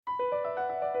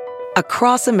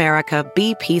Across America,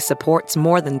 BP supports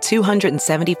more than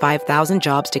 275,000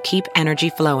 jobs to keep energy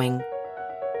flowing.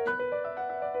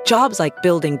 Jobs like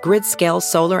building grid-scale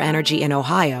solar energy in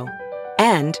Ohio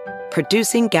and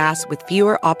producing gas with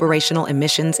fewer operational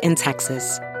emissions in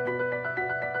Texas.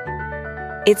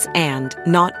 It's and,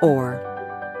 not or.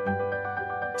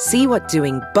 See what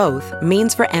doing both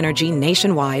means for energy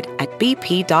nationwide at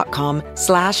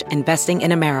bp.com/investing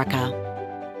in America.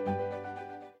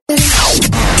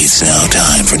 It's now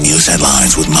time for news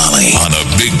headlines with Molly on the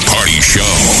Big Party Show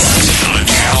on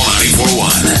Channel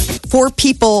 94.1. 4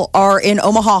 people are in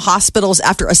Omaha hospitals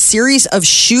after a series of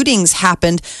shootings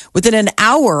happened within an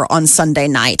hour on Sunday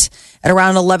night. At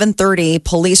around 11:30,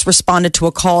 police responded to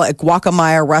a call at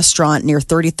Guacamaya restaurant near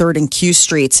 33rd and Q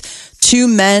Streets. 2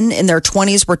 men in their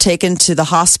 20s were taken to the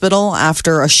hospital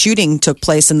after a shooting took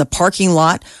place in the parking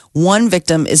lot. 1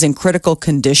 victim is in critical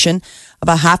condition.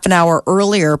 About half an hour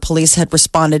earlier, police had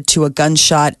responded to a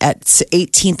gunshot at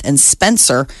 18th and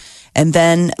Spencer. And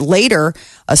then later,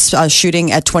 a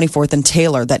shooting at 24th and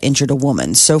Taylor that injured a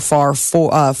woman. So far,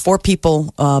 4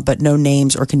 people, but no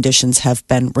names or conditions have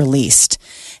been released.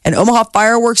 And Omaha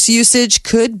fireworks usage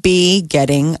could be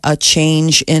getting a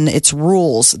change in its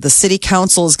rules. The city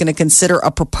council is going to consider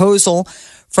a proposal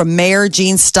from Mayor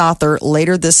Gene Stother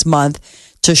later this month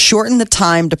to shorten the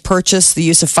time to purchase the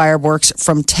use of fireworks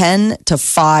from 10 to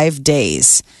 5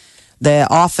 days. The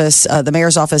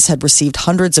mayor's office had received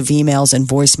hundreds of emails and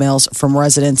voicemails from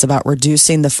residents about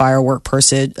reducing the firework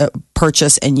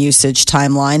purchase and usage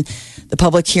timeline. The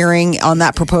public hearing on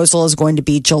that proposal is going to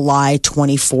be July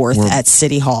 24th at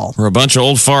City Hall. We're a bunch of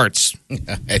old farts.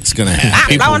 It's going to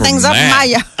happen. I'm blowing things up in my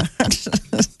yard.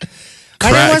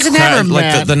 I wasn't ever mad.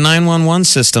 Like the 911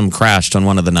 system crashed on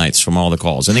one of the nights from all the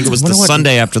calls. I think it was the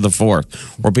Sunday after the 4th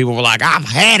where people were like, I've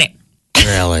had it.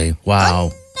 Really?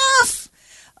 Wow. Enough.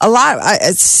 A lot.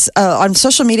 On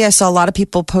social media, I saw a lot of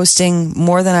people posting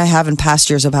more than I have in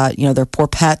past years about, their poor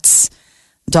pets,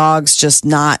 dogs just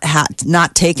not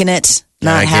taking it,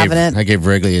 having it. I gave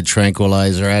Wrigley a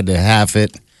tranquilizer. I had to half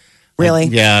it. Really?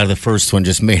 Yeah, the first one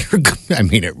just made her,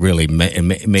 it really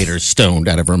made her stoned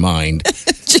out of her mind.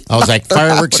 I was like,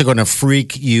 fireworks are going to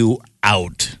freak you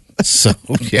out. So,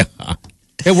 yeah.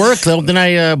 It worked, though. Then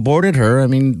I boarded her.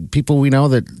 People, we know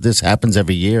that this happens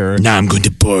every year. Now I'm going to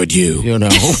board you.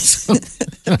 First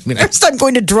I'm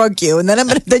going to drug you, and then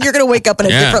you're going to wake up in a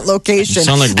different location. You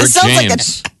sound like Rick It sounds James. like a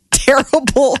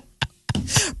terrible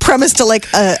premise to like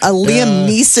a Liam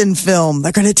Neeson film.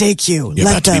 They're going to take you. You're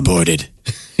Let about to them. be boarded.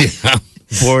 Yeah.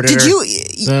 Boarded Did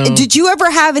her. Did you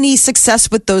ever have any success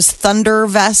with those thunder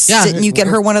vests? Yeah, Didn't you get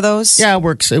her one of those? Yeah, it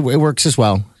works. It works as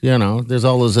well. There's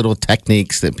all those little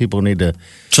techniques that people need to.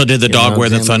 So did the dog wear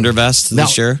the thunder vest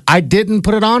this year? I didn't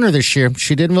put it on her this year.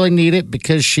 She didn't really need it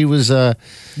because she was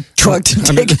Drugged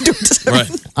and taken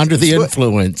to under the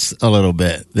influence a little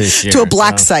bit this year. to a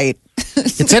black site.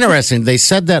 It's interesting. They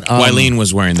said that Wileen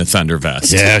was wearing the thunder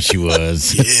vest. Yeah, she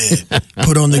was. Yeah.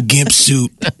 Put on the gimp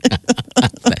suit.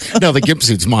 No, the gimp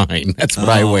suit's mine. That's what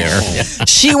I wear.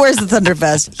 She wears the thunder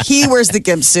vest. He wears the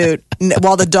gimp suit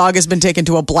while the dog has been taken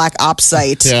to a black ops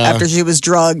site after she was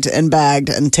drugged and bagged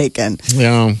and taken.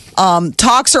 Yeah.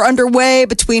 Talks are underway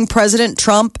between President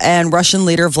Trump and Russian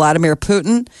leader Vladimir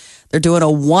Putin. They're doing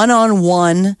a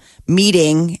one-on-one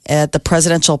meeting at the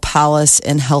presidential palace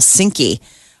in Helsinki.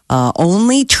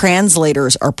 Only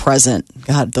translators are present.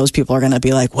 God, those people are going to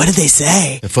be like, what did they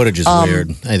say? The footage is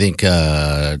weird. I think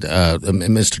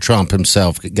Mr. Trump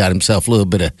himself got himself a little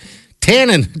bit of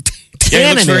tanning. Yeah,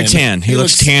 he looks very tan. He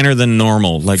looks tanner than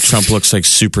normal. Like Trump looks like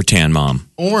super tan mom.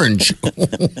 Orange.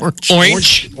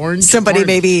 Somebody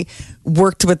maybe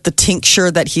worked with the tincture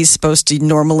that he's supposed to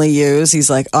normally use. He's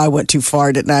like, I went too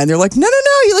far, didn't I? And they're like, no,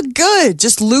 you look good.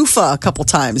 Just loofah a couple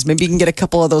times. Maybe you can get a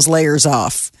couple of those layers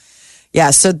off.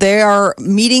 Yeah, so they are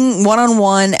meeting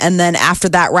one-on-one, and then after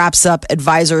that wraps up,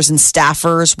 advisors and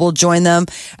staffers will join them.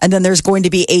 And then there's going to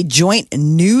be a joint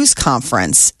news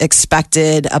conference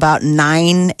expected about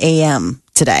 9 a.m.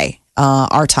 today,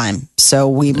 our time. So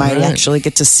we might actually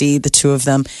get to see the two of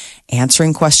them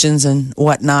answering questions and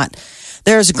whatnot.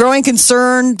 There's growing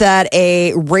concern that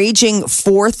a raging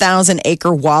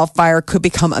 4,000-acre wildfire could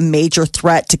become a major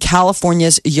threat to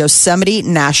California's Yosemite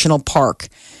National Park.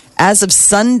 As of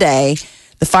Sunday,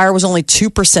 the fire was only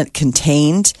 2%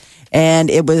 contained, and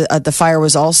it was the fire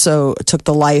was also took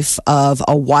the life of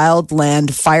a wildland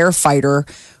firefighter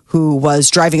who was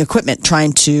driving equipment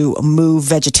trying to move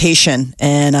vegetation,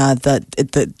 and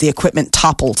the equipment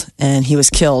toppled, and he was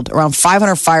killed. Around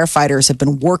 500 firefighters have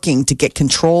been working to get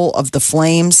control of the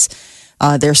flames.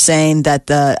 They're saying that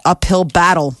the uphill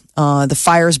battle, the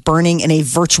fire's burning in a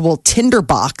virtual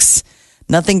tinderbox.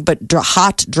 Nothing but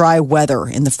hot, dry weather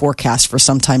in the forecast for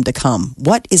some time to come.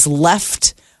 What is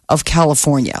left of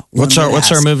California? What's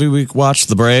our movie we watched?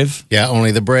 The Brave? Yeah,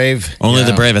 Only the Brave. Only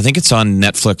the Brave. I think it's on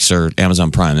Netflix or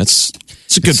Amazon Prime. It's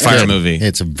a good fire movie.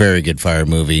 It's a very good fire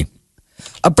movie.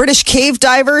 A British cave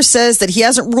diver says that he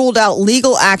hasn't ruled out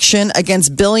legal action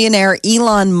against billionaire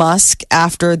Elon Musk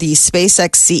after the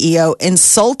SpaceX CEO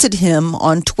insulted him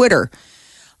on Twitter.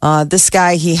 This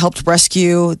guy, he helped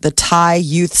rescue the Thai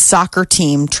youth soccer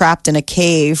team trapped in a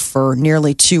cave for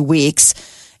nearly 2 weeks.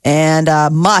 And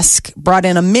Musk brought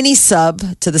in a mini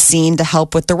sub to the scene to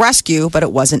help with the rescue, but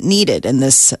it wasn't needed. And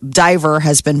this diver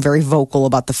has been very vocal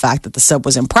about the fact that the sub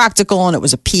was impractical and it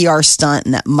was a PR stunt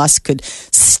and that Musk could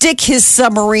stick his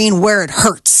submarine where it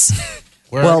hurts.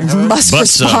 Musk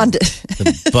responded.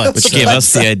 Which gave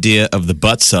us the idea of the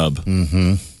butt sub.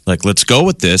 Mm-hmm. Like, let's go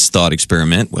with this thought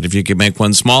experiment. What if you could make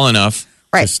one small enough?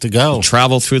 Right. Just to go.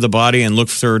 Travel through the body and look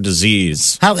for a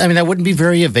disease. That wouldn't be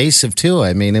very evasive, too.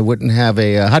 I mean, it wouldn't have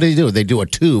a... how do they do it? They do a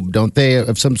tube, don't they,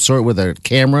 of some sort with a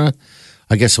camera?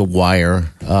 I guess a wire.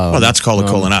 That's called a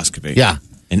colonoscopy. Yeah.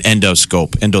 An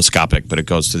endoscopic, but it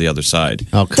goes to the other side.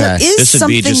 Okay. This would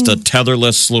be just a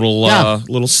tetherless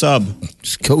little sub.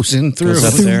 Just goes in through. Goes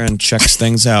up there and checks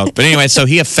things out. But anyway, so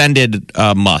he offended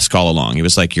Musk all along. He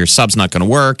was like, your sub's not going to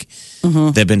work.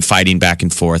 Mm-hmm. They've been fighting back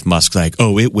and forth. Musk's like,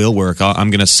 oh, it will work. I'm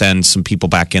going to send some people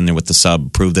back in there with the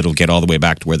sub, prove that it'll get all the way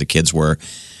back to where the kids were.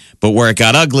 But where it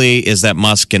got ugly is that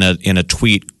Musk in a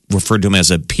tweet referred to him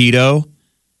as a pedo.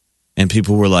 And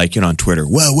people were like, on Twitter,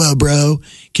 well, bro,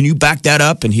 can you back that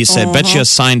up? And he said, bet you a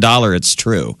signed dollar it's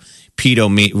true. Pedo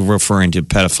referring to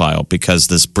pedophile because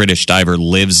this British diver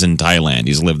lives in Thailand.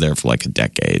 He's lived there for like a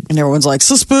decade. And everyone's like,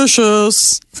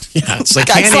 suspicious. Yeah, it's like,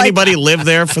 can't anybody live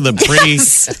there for the pretty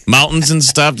mountains and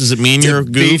stuff? Does it mean you're a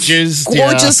goof? Beaches.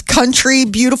 Gorgeous country,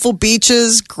 beautiful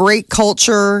beaches, great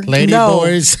culture. Lady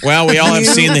boys. Well, we all have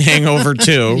seen The Hangover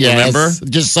too, remember?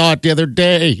 Just saw it the other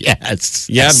day. Yes.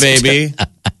 Yeah, baby.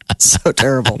 So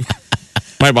terrible.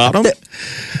 My bottom?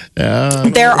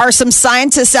 There are some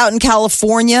scientists out in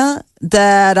California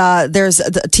that there's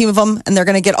a team of them, and they're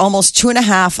going to get almost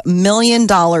 $2.5 million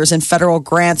in federal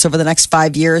grants over the next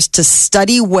 5 years to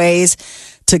study ways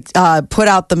to put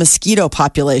out the mosquito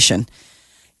population.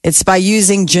 It's by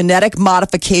using genetic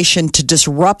modification to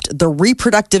disrupt the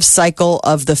reproductive cycle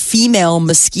of the female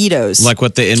mosquitoes. Like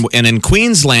what in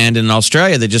Queensland in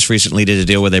Australia, they just recently did a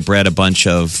deal where they bred a bunch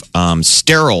of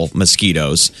sterile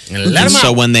mosquitoes. And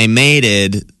so when they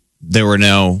mated, there were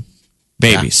no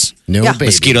babies. Yeah. No babies.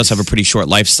 Mosquitoes have a pretty short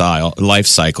life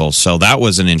cycle. So that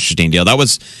was an interesting deal. That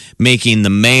was making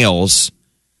the males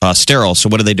sterile. So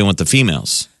what are they doing with the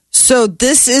females? So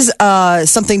this is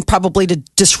something probably to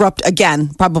disrupt, again,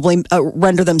 probably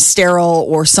render them sterile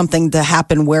or something to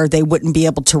happen where they wouldn't be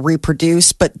able to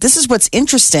reproduce. But this is what's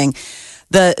interesting.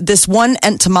 This one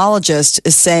entomologist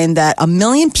is saying that 1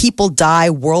 million people die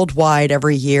worldwide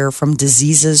every year from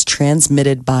diseases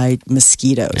transmitted by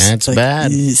mosquitoes. That's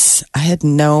bad. I had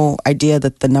no idea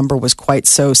that the number was quite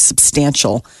so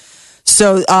substantial.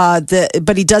 So,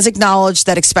 but he does acknowledge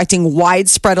that expecting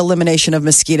widespread elimination of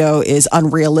mosquito is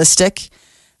unrealistic.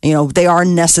 They are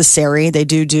necessary. They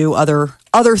do other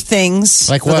things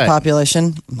like for the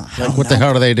population. Like what the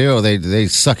hell do? They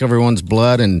suck everyone's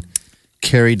blood and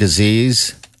carry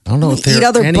disease. I don't know if they eat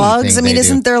other bugs. I mean,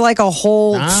 isn't there like a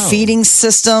whole feeding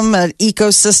system, an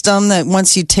ecosystem that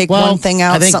once you take one thing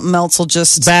out, something else will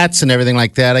just bats and everything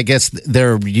like that. I guess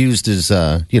they're used as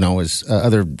as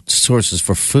other sources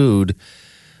for food.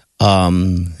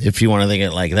 If you want to think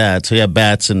it like that, so yeah,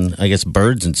 bats and I guess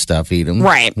birds and stuff eat them,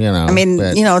 right? I mean,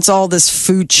 it's all this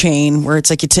food chain where it's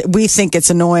like we think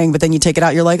it's annoying, but then you take it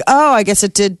out, you're like, oh, I guess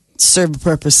it did serve a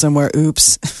purpose somewhere.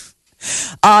 Oops.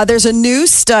 There's a new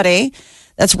study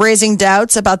that's raising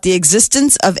doubts about the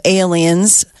existence of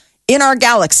aliens in our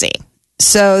galaxy.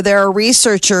 So there are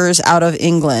researchers out of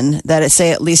England that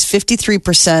say at least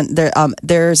 53%,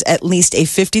 there's at least a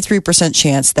 53%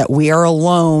 chance that we are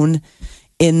alone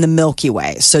in the Milky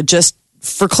Way. So just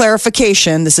for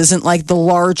clarification, this isn't like the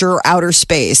larger outer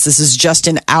space. This is just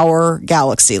in our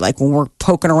galaxy. Like when we're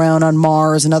poking around on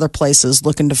Mars and other places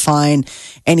looking to find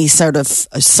any sort of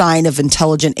sign of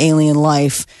intelligent alien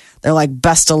life, they're like,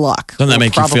 best of luck. Doesn't that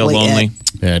make you feel lonely?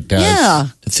 Yeah, it does. Yeah.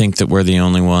 To think that we're the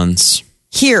only ones.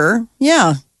 Here,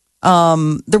 yeah.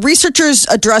 The researchers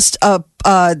addressed,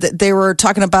 they were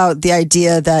talking about the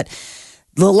idea that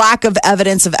the lack of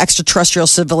evidence of extraterrestrial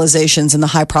civilizations and the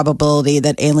high probability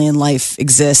that alien life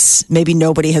exists. Maybe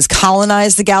nobody has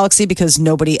colonized the galaxy because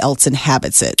nobody else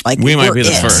inhabits it. Like we might be the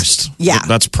first. Yeah.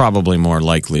 That's probably more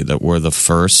likely that we're the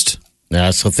first.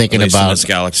 Yeah, so thinking at least in about this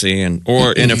galaxy, and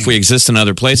if we exist in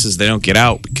other places, they don't get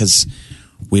out because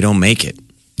we don't make it.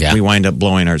 Yeah. We wind up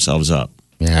blowing ourselves up.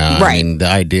 Yeah, Right. I mean, the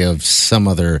idea of some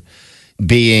other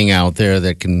being out there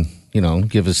that can,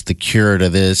 give us the cure to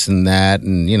this and that,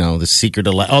 and the secret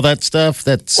to all that stuff.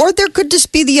 Or there could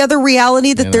just be the other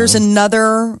reality that there's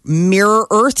another mirror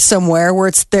Earth somewhere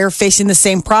where they're facing the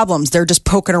same problems. They're just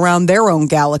poking around their own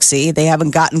galaxy. They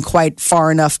haven't gotten quite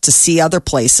far enough to see other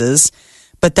places,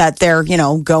 but that they're,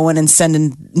 going and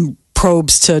sending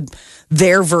probes to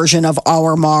their version of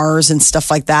our Mars and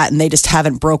stuff like that, and they just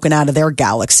haven't broken out of their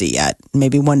galaxy yet.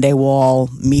 Maybe one day we'll all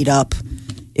meet up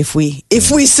if we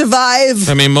survive.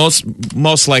 I mean,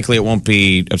 most likely it won't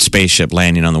be a spaceship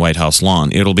landing on the White House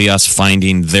lawn. It'll be us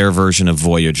finding their version of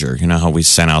Voyager. You know how we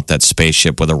sent out that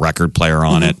spaceship with a record player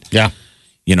on it? Yeah.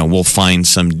 We'll find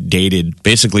some dated,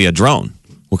 basically a drone.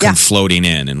 Will come floating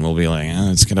in, and we'll be like,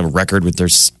 it's got a record with their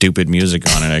stupid music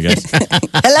on it, I guess.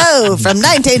 Hello from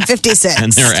 1956.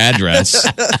 And their address.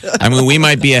 I mean, we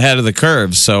might be ahead of the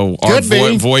curve. So our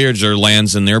Voyager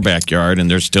lands in their backyard,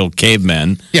 and they're still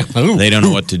cavemen. Yeah. They don't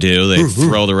know what to do. They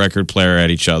throw the record player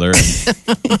at each other.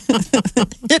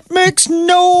 It makes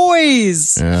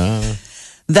noise. Yeah.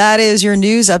 That is your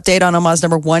news update on Omaha's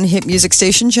number one hit music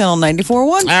station, Channel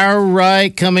 94.1. All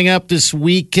right, coming up this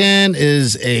weekend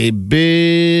is a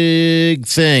big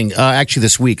thing. Actually,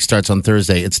 this week starts on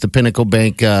Thursday. It's the Pinnacle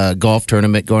Bank golf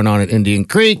tournament going on at Indian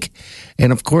Creek.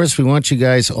 And, of course, we want you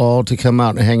guys all to come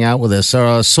out and hang out with us.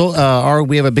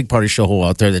 We have a big party show hole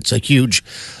out there that's a huge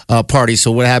party.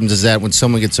 So what happens is that when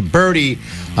someone gets a birdie,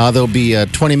 there'll be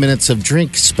 20 minutes of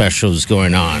drink specials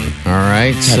going on. All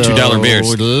right? Yeah, $2 beers.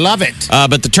 We love it.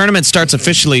 But the tournament starts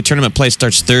officially. Tournament play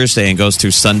starts Thursday and goes through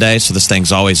Sunday. So this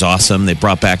thing's always awesome. They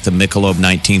brought back the Michelob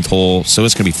 19th hole. So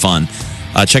it's going to be fun.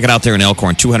 Check it out there in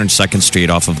Elkhorn, 202nd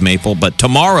Street off of Maple. But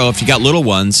tomorrow, if you got little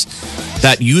ones,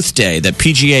 that Youth Day, that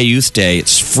PGA Youth Day,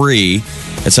 it's free.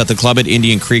 It's at the club at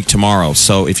Indian Creek tomorrow.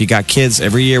 So if you got kids,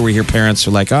 every year we hear parents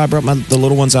are like, I brought the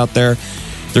little ones out there.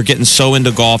 They're getting so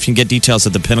into golf. You can get details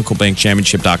at the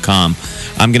pinnaclebankchampionship.com.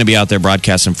 I'm going to be out there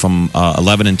broadcasting from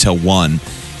 11 until 1.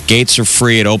 Gates are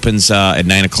free. It opens at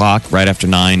 9 o'clock, right after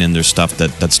 9, and there's stuff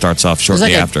that starts off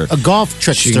shortly after. A golf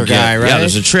trickster guy, right? Yeah,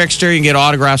 there's a trickster. You can get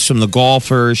autographs from the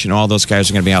golfers. All those guys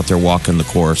are going to be out there walking the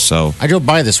course. So I drove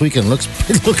by this weekend. It looks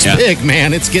big,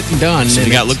 man. It's getting done. So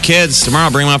you got little kids.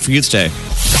 Tomorrow, bring them out for Youth Day.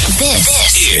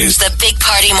 This is the Big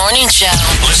Party Morning Show.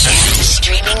 Listen.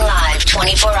 Streaming live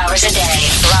 24 hours a day.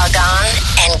 Log on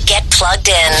and get plugged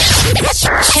in.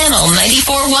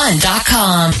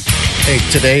 Channel941.com. Hey,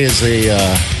 today is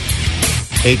a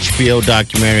HBO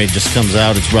documentary. It just comes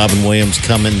out. It's Robin Williams,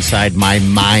 Come Inside My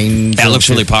Mind. That looks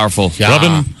really powerful.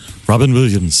 Yeah. Robin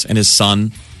Williams and his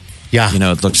son. Yeah.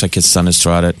 It looks like his son has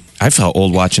throughout it. I felt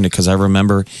old watching it because I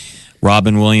remember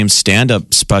Robin Williams'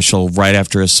 stand-up special right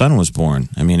after his son was born.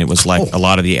 I mean, it was like a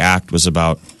lot of the act was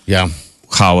about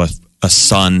how a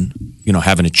son,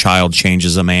 having a child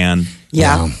changes a man.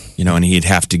 Yeah. And he'd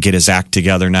have to get his act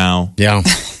together now. Yeah.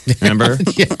 Remember?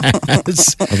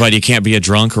 Yes. But you can't be a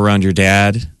drunk around your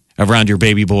dad, around your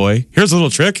baby boy. Here's a little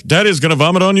trick. Daddy's going to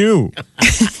vomit on you.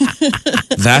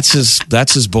 That's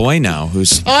his boy now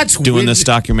who's doing this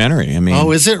documentary. I mean,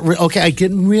 is it? Okay, I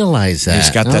didn't realize that.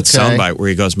 He's got that soundbite where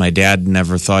he goes, my dad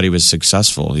never thought he was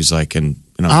successful. He's like, he's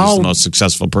the most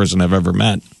successful person I've ever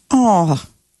met. Oh,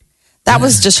 that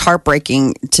was just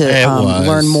heartbreaking to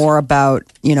learn more about,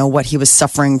 what he was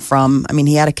suffering from. I mean,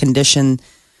 he had a condition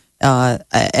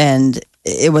and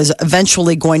it was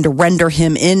eventually going to render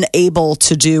him unable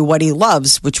to do what he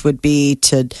loves, which would be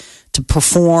to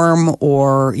perform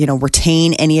or,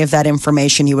 retain any of that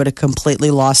information. He would have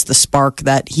completely lost the spark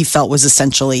that he felt was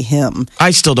essentially him. I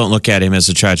still don't look at him as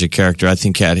a tragic character. I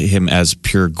think at him as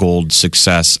pure gold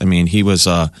success. I mean, he was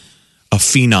a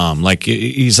phenom. Like,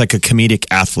 he's like a comedic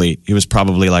athlete. He was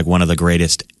probably like one of the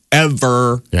greatest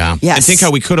ever. Yeah. Yes. I think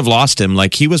how we could have lost him.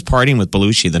 Like, he was partying with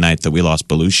Belushi the night that we lost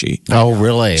Belushi. Oh,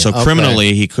 really? So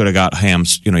criminally, he could have got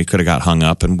he could have got hung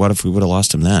up. And what if we would have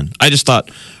lost him then? I just thought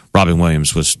Robin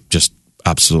Williams was just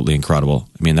absolutely incredible.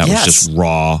 I mean, that was just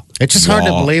raw. It's just hard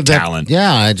to believe talent. that.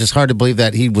 Yeah, it's just hard to believe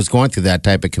that he was going through that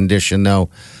type of condition. No.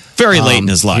 Very late in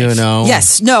his life.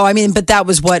 Yes. No, I mean, but that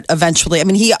was what eventually,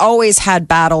 he always had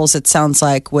battles, it sounds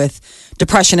like, with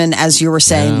depression. And as you were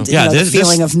saying, the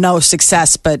feeling of no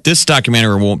success. But this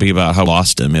documentary won't be about how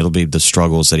lost him. It'll be the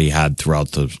struggles that he had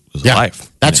throughout his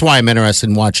life. That's why I'm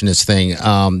interested in watching this thing.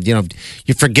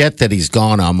 You forget that he's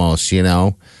gone almost,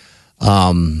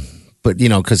 but,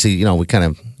 because we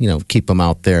kind of, keep him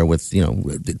out there with,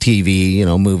 the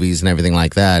TV, movies and everything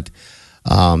like that.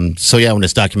 So yeah, when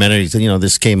this documentary,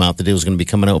 this came out that it was going to be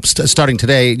coming out starting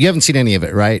today. You haven't seen any of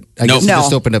it, right? I guess it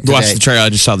just opened up today. Watched the trailer. I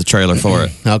just saw the trailer for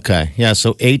it. Okay, yeah.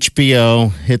 So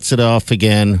HBO hits it off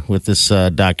again with this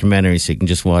documentary, so you can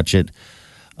just watch it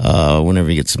whenever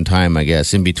you get some time. I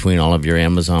guess in between all of your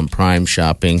Amazon Prime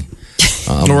shopping.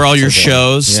 Or all your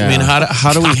shows. Yeah. I mean,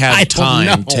 how do we I have don't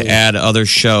time know. to add other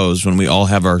shows when we all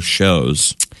have our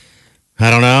shows?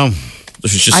 I don't know.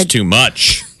 There's just too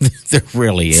much. There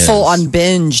really is. Full on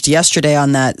binged yesterday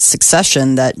on that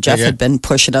Succession that Jeff Yeah. had been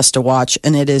pushing us to watch,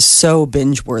 and it is so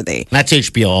binge worthy. That's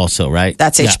HBO also, right?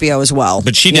 That's HBO as well.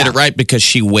 But she did it right because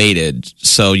she waited.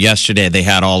 So yesterday they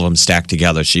had all of them stacked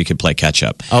together so you could play catch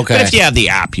up. Okay. But if you have the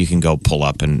app, you can go pull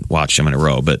up and watch them in a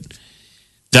row. But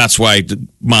that's why,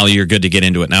 Molly, you're good to get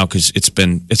into it now because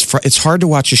it's hard to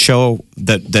watch a show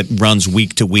that runs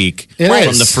week to week It from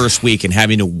is. the first week and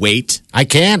having to wait. I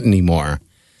can't anymore.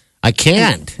 I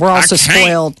can't. We're also I can't.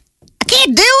 spoiled. I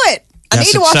can't do it. I Yeah,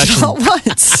 need to watch it Succession. all at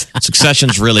once.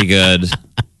 Succession's really good.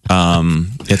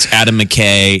 It's Adam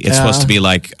McKay. It's supposed to be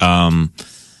like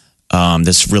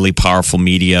this really powerful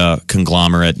media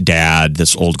conglomerate dad,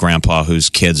 this old grandpa whose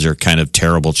kids are kind of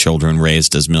terrible children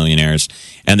raised as millionaires,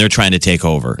 and they're trying to take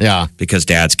over. Yeah. Because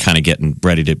dad's kind of getting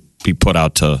ready to be put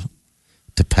out to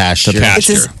pasture. It's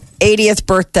his 80th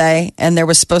birthday, and there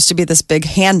was supposed to be this big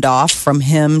handoff from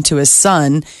him to his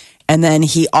son, and then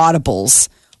he audibles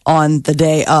on the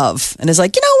day of and is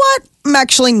like, you know what? I'm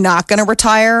actually not going to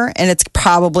retire, and it's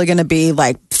probably going to be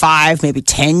like 5, maybe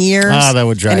 10 years. Oh, that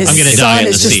would drive and me his I'm going to son die in the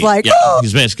is just seat. like, Yeah. oh.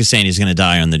 He's basically saying he's going to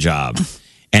die on the job.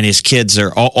 And his kids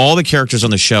are all the characters on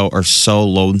the show are so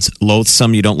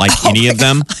loathsome. You don't like any of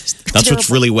them. That's what's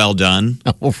really well done.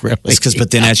 Oh, really?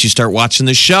 But then as you start watching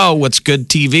the show, what's good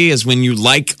TV is when you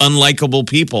like unlikable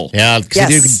people. Yeah, because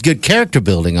Yes. you do good character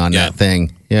building on Yeah. that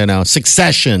thing.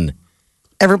 Succession.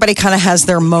 Everybody kind of has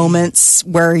their moments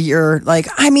where you're like,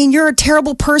 I mean, you're a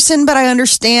terrible person, but I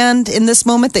understand in this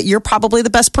moment that you're probably the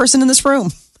best person in this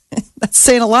room. That's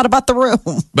saying a lot about the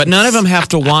room. But none of them have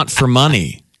to want for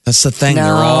money. That's the thing. No.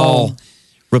 They're all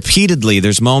repeatedly.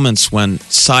 There's moments when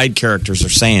side characters are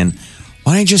saying,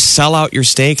 why don't you just sell out your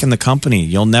stake in the company?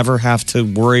 You'll never have to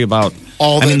worry about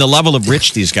the level of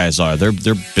rich these guys are. They're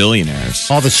billionaires.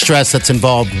 All the stress that's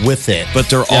involved with it. But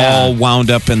they're all wound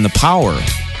up in the power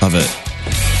of it.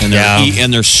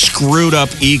 And they're screwed up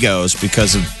egos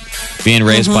because of being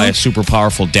raised by a super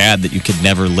powerful dad that you could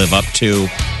never live up to.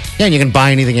 Yeah, and you can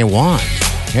buy anything you want.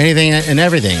 Anything and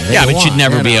everything. that Yeah, you but want, you'd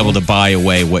never be know. able to buy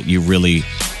away what you really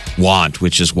want,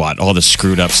 which is what? All the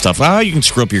screwed up stuff. Oh, you can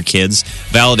screw up your kids.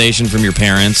 Validation from your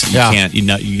parents. You Yeah. can't,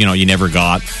 you never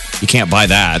got. You can't buy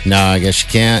that. No, I guess you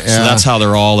can't. So that's how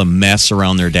they're all a mess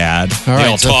around their dad. All They right,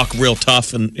 all so- talk real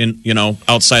tough and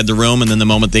outside the room, and then the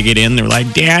moment they get in, they're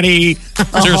like, "Daddy."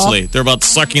 Seriously, they're about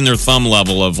sucking their thumb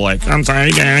level of like, "I'm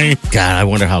sorry, Daddy." God, I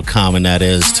wonder how common that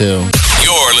is, too.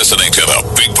 You're listening to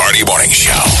the Big Party Morning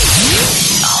Show.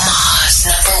 Omaha's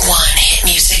 #1 hit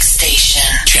music station.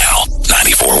 Channel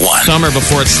 94.1. Summer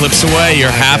before it slips away. You're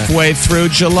halfway through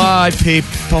July,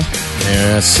 people.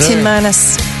 Yes, sir.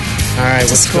 T-minus. All right,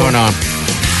 what's cool. going on?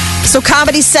 So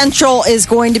Comedy Central is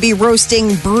going to be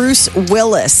roasting Bruce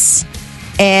Willis.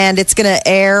 And it's going to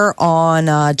air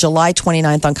on July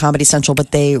 29th on Comedy Central,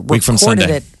 but they Week from recorded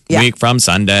Sunday. it. Yeah. Week from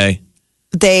Sunday.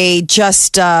 They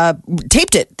just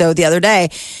taped it, though, the other day.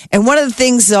 And one of the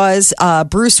things was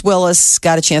Bruce Willis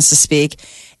got a chance to speak,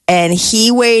 and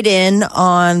he weighed in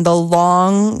on the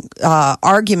long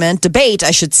debate,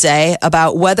 I should say,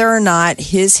 about whether or not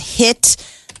his hit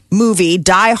movie,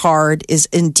 Die Hard, is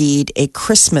indeed a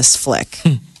Christmas flick.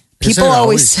 People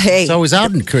always say... It's always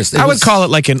out in Christmas. I would call it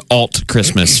like an alt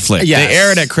Christmas flick. Yes. They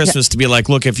air it at Christmas to be like,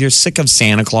 look, if you're sick of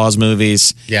Santa Claus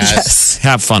movies, Yes.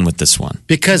 have fun with this one.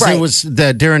 Because Right. it was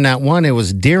during that one, it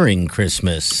was during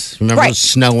Christmas. Remember it Right. was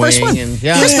snowing? First one. And,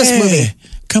 yeah. Christmas movie.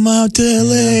 Come out to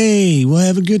LA. We'll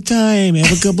have a good time.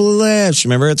 Have a couple of laughs.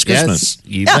 Remember, it's Christmas. Yes,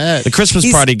 you bet. The Christmas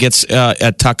He's- party gets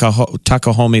at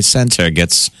Takahome Center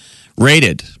gets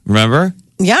rated. Remember?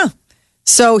 Yeah.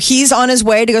 So he's on his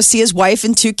way to go see his wife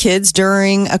and 2 kids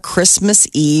during a Christmas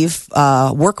Eve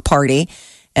work party.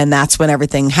 And that's when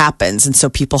everything happens. And so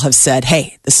people have said,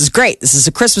 hey, this is great. This is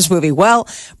a Christmas movie. Well,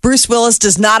 Bruce Willis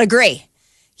does not agree.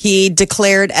 He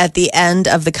declared at the end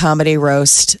of the comedy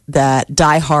roast that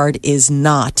Die Hard is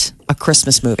not a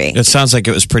Christmas movie. It sounds like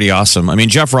it was pretty awesome. I mean,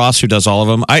 Jeff Ross, who does all of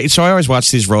them. I always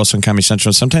watch these roasts on Comedy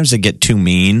Central. Sometimes they get too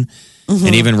mean.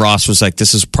 And even Ross was like,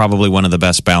 this is probably one of the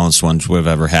best balanced ones we've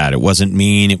ever had. It wasn't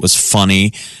mean. It was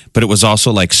funny. But it was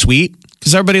also like sweet.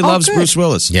 Because everybody loves good. Bruce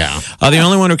Willis. Yeah. The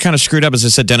only one who kind of screwed up, as I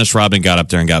said, Dennis Rodman got up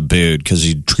there and got booed because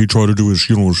he tried to do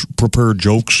his, prepared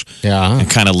jokes. Yeah. And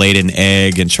kind of laid an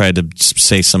egg and tried to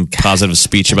say some positive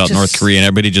speech about North Korea, and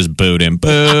everybody just booed him.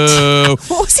 Boo.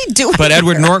 What was he doing? But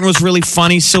Edward here? Norton was really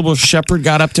funny. Sybil Shepherd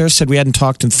got up there, said we hadn't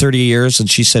talked in 30 years, and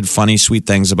she said funny, sweet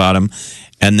things about him.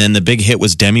 And then the big hit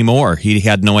was Demi Moore. He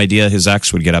had no idea his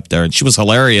ex would get up there, and she was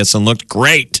hilarious and looked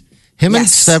great. Him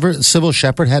Yes. and Sybil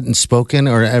Shepherd hadn't spoken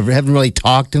or haven't really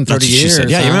talked in 30 That's what she years.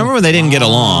 said. Yeah, you huh? remember when they didn't get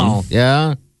along?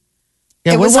 Yeah.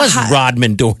 Yeah, It what was a was hot-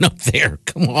 Rodman doing up there?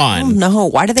 Come on. No,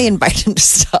 why do they invite him to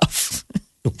stuff?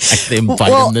 They invite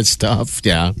Well, him to stuff.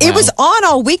 Yeah. It Wow. was on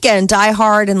all weekend, Die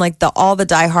Hard and like all the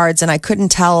Die Hards, and I couldn't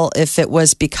tell if it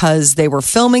was because they were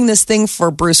filming this thing for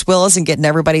Bruce Willis and getting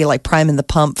everybody like priming the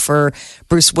pump for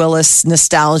Bruce Willis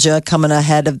nostalgia coming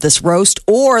ahead of this roast,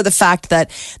 or the fact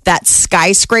that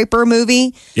Skyscraper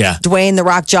movie, Yeah. Dwayne the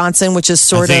Rock Johnson, which is I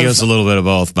sort think of it was a little bit of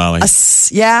both, Molly.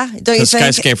 yeah, don't you Because think?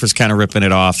 Skyscraper's kind of ripping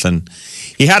it off, and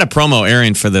he had a promo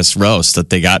airing for this roast that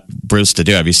they got Bruce to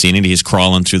do. Have you seen it? He's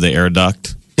crawling through the air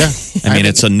duct. Yeah. I mean,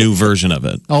 it's a new version of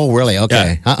it. Oh, really?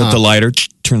 Okay. Yeah, with the lighter,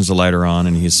 turns the lighter on,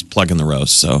 and he's plugging the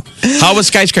roast. So, how was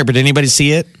Skyscraper? Did anybody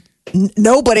see it?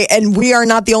 Nobody, and we are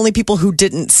not the only people who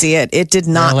didn't see it. It did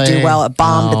not Really? do well. It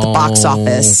bombed at the box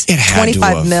office. It had to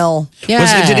 25 have. mil. Did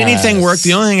anything work?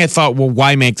 The only thing I thought, well,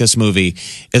 why make this movie?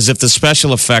 Is if the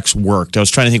special effects worked. I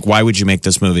was trying to think, why would you make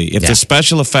this movie? If the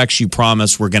special effects you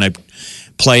promised were going to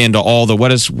play into all the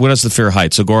what is the fear of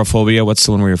heights? Agoraphobia? What's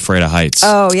the one where you're afraid of heights?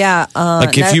 Oh yeah,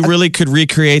 Like if you really could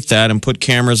recreate that and put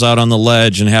cameras out on the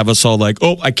ledge and have us all like,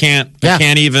 oh, I can't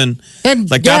even. And,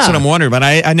 like that's what I'm wondering. But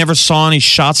I never saw any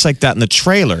shots like that in the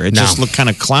trailer. It just looked kind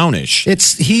of clownish.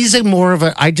 He's a more of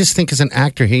a. I just think as an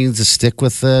actor, he needs to stick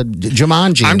with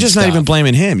Jumanji. I'm and just stuff. not even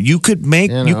blaming him. You could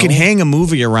make, you could hang a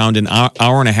movie around an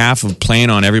hour and a half of playing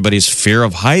on everybody's fear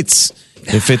of heights.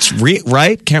 If it's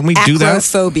right, can't we do that?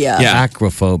 Acrophobia. Yeah.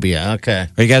 Acrophobia. Okay.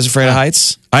 Are you guys afraid of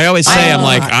heights? I always say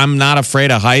I'm not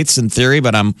afraid of heights in theory,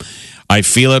 but I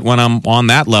feel it when I'm on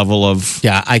that level of.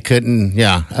 Yeah, I couldn't.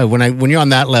 Yeah, when you're on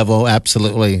that level,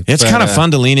 absolutely. It's kind of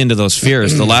fun to lean into those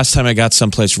fears. The last time I got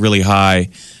someplace really high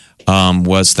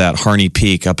was that Harney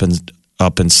Peak up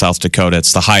in South Dakota.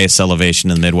 It's the highest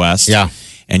elevation in the Midwest. Yeah.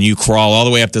 And you crawl all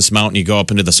the way up this mountain. You go up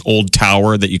into this old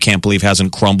tower that you can't believe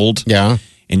hasn't crumbled. Yeah.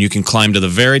 And you can climb to the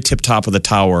very tip top of the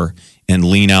tower and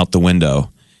lean out the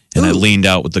window. And I leaned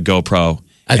out with the GoPro.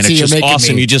 I And see it's you're just making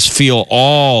awesome. me- You just feel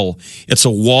it's a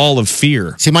wall of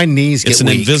fear. See, my knees get It's an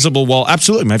weak. invisible wall.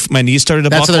 Absolutely. My knees started to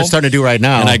That's buckle. what they're starting to do right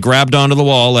now. And I grabbed onto the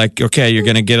wall like, okay, you're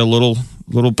going to get a little,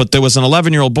 but there was an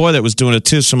 11-year-old boy that was doing it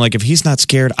too. So I'm like, if he's not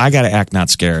scared, I got to act not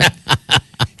scared.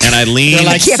 And I leaned. They're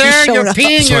like, can't be sir, showing you're up."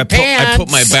 peeing So your I pants.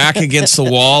 put my back against the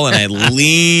wall and I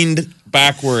leaned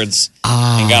backwards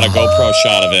and got a GoPro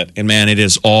shot of it. And man, it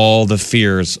is all the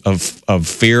fears of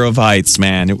fear of heights,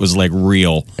 man. It was like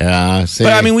real. Yeah. See.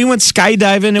 But I mean, we went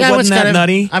skydiving. It Yeah, wasn't it's that kind of-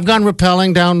 nutty. I've gone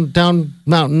rappelling down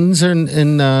mountains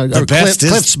or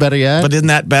cliffs, better yet. But isn't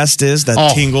that best is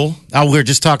that tingle? Oh, we were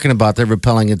just talking about the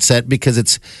rappelling and set because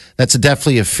that's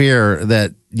definitely a fear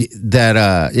that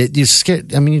you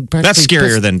scared. I mean, you That's practically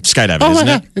scarier than skydiving, Oh isn't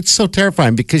my it? God. It's so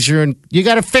terrifying because you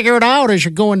got to figure it out as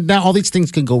you're going down. All these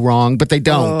things can go wrong, but they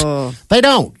don't. They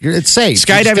don't. It's safe. You just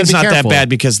gotta Skydiving's be not that careful. bad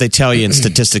because they tell you, and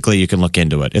statistically, you can look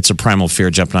into it. It's a primal fear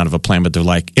jumping out of a plane, but they're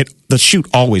like, the chute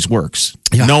always works.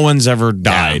 Yeah. No one's ever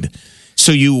died.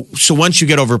 So once you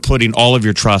get over putting all of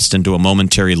your trust into a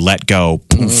momentary let go,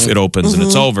 poof, it opens and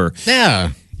it's over.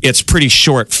 Yeah. It's pretty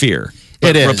short fear.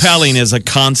 But It is. Rappelling is a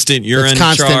constant. You're It's in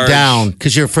constant charge. down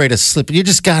because you're afraid of slipping. You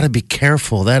just got to be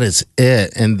careful. That is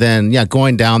it. And then,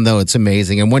 going down though, it's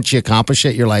amazing. And once you accomplish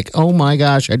it, you're like, oh my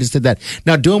gosh, I just did that.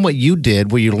 Now, doing what you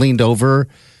did, where you leaned over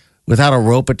without a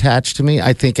rope attached to me,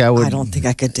 I think I would. I don't think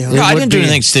I could do it. No, I would didn't do be-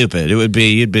 anything stupid. It would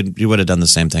be you would have done the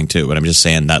same thing too. But I'm just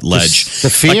saying that ledge, The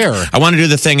fear. Like, I want to do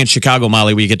the thing in Chicago,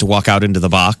 Molly, where you get to walk out into the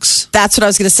box. That's what I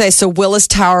was going to say. So Willis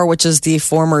Tower, which is the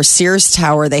former Sears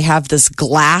Tower, they have this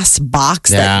glass box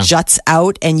that juts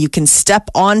out and you can step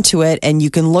onto it and you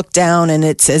can look down and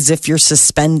it's as if you're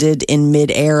suspended in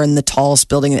midair in the tallest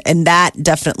building. And that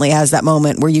definitely has that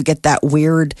moment where you get that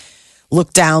weird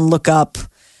look down, look up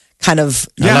kind of.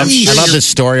 I love this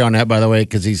story on that, by the way,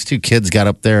 because these two kids got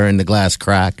up there and the glass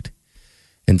cracked.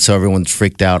 And so everyone's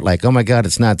freaked out, like, oh my God,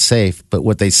 it's not safe. But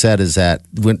what they said is that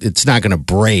it's not going to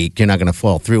break, you're not going to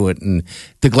fall through it. And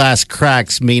the glass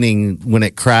cracks, meaning when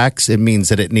it cracks, it means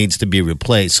that it needs to be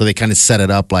replaced. So they kind of set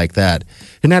it up like that.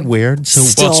 Isn't that weird? So,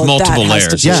 Still, Well, it's multiple that has to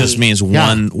layers. be- It just means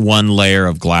Yeah. one layer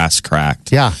of glass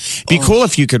cracked. yeah. Be cool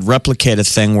if you could replicate a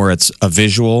thing where it's a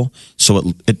visual,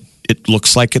 so it it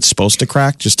looks like it's supposed to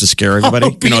crack just to scare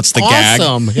everybody. It's the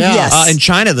awesome. gag. Yeah. Yes. In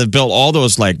China, they've built all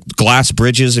those like glass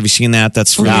bridges. Have you seen that?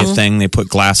 That's really a thing. They put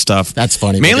glass stuff. That's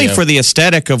funny. Mainly video. for the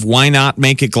aesthetic of why not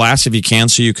make it glass if you can,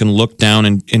 so you can look down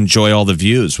and enjoy all the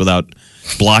views without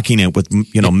blocking it with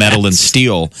metal and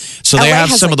steel. So they LA have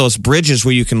has, some like- of those bridges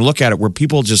where you can look at it where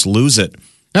people just lose it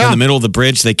in Yeah. the middle of the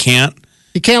bridge. They can't.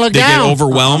 You can't look They down. get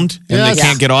overwhelmed and Yes. they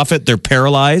can't get off it. They're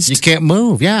paralyzed. You can't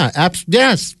move. Yeah.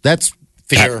 Yes. That's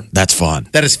fear. That's fun.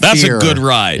 That's That's fear. a good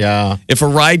ride. Yeah. If a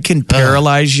ride can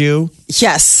paralyze you,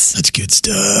 Yes. that's good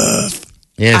stuff.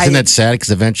 Yeah, isn't that sad? Because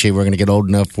eventually we're going to get old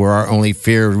enough where our only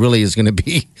fear really is going to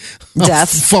be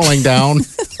Death. falling down,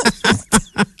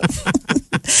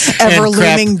 Ever And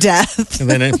crap. looming death. and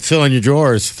then filling your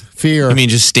drawers. Fear. I mean,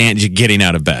 just getting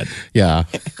out of bed. yeah.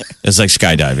 It's like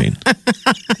skydiving.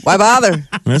 Why bother?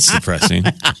 That's depressing.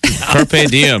 Carpe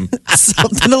diem.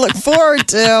 Something to look forward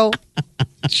to.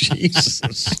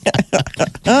 Jesus.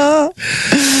 Oh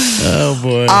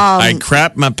boy. I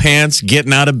crap my pants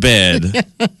getting out of bed.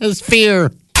 It's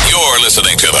fear. You're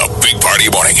listening to the Big Party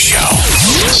Morning Show.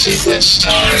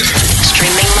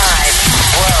 Streaming live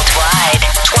worldwide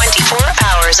 24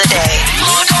 hours a day.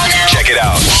 Log on now. Check it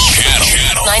out.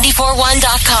 Channel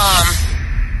 941.com.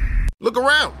 Look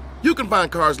around. You can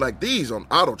find cars like these on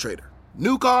AutoTrader.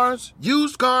 New cars,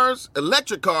 used cars,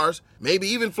 electric cars, maybe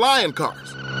even flying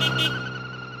cars.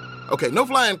 Okay, no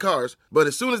flying cars, but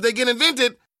as soon as they get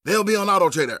invented, they'll be on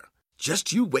AutoTrader.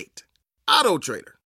 Just you wait. AutoTrader.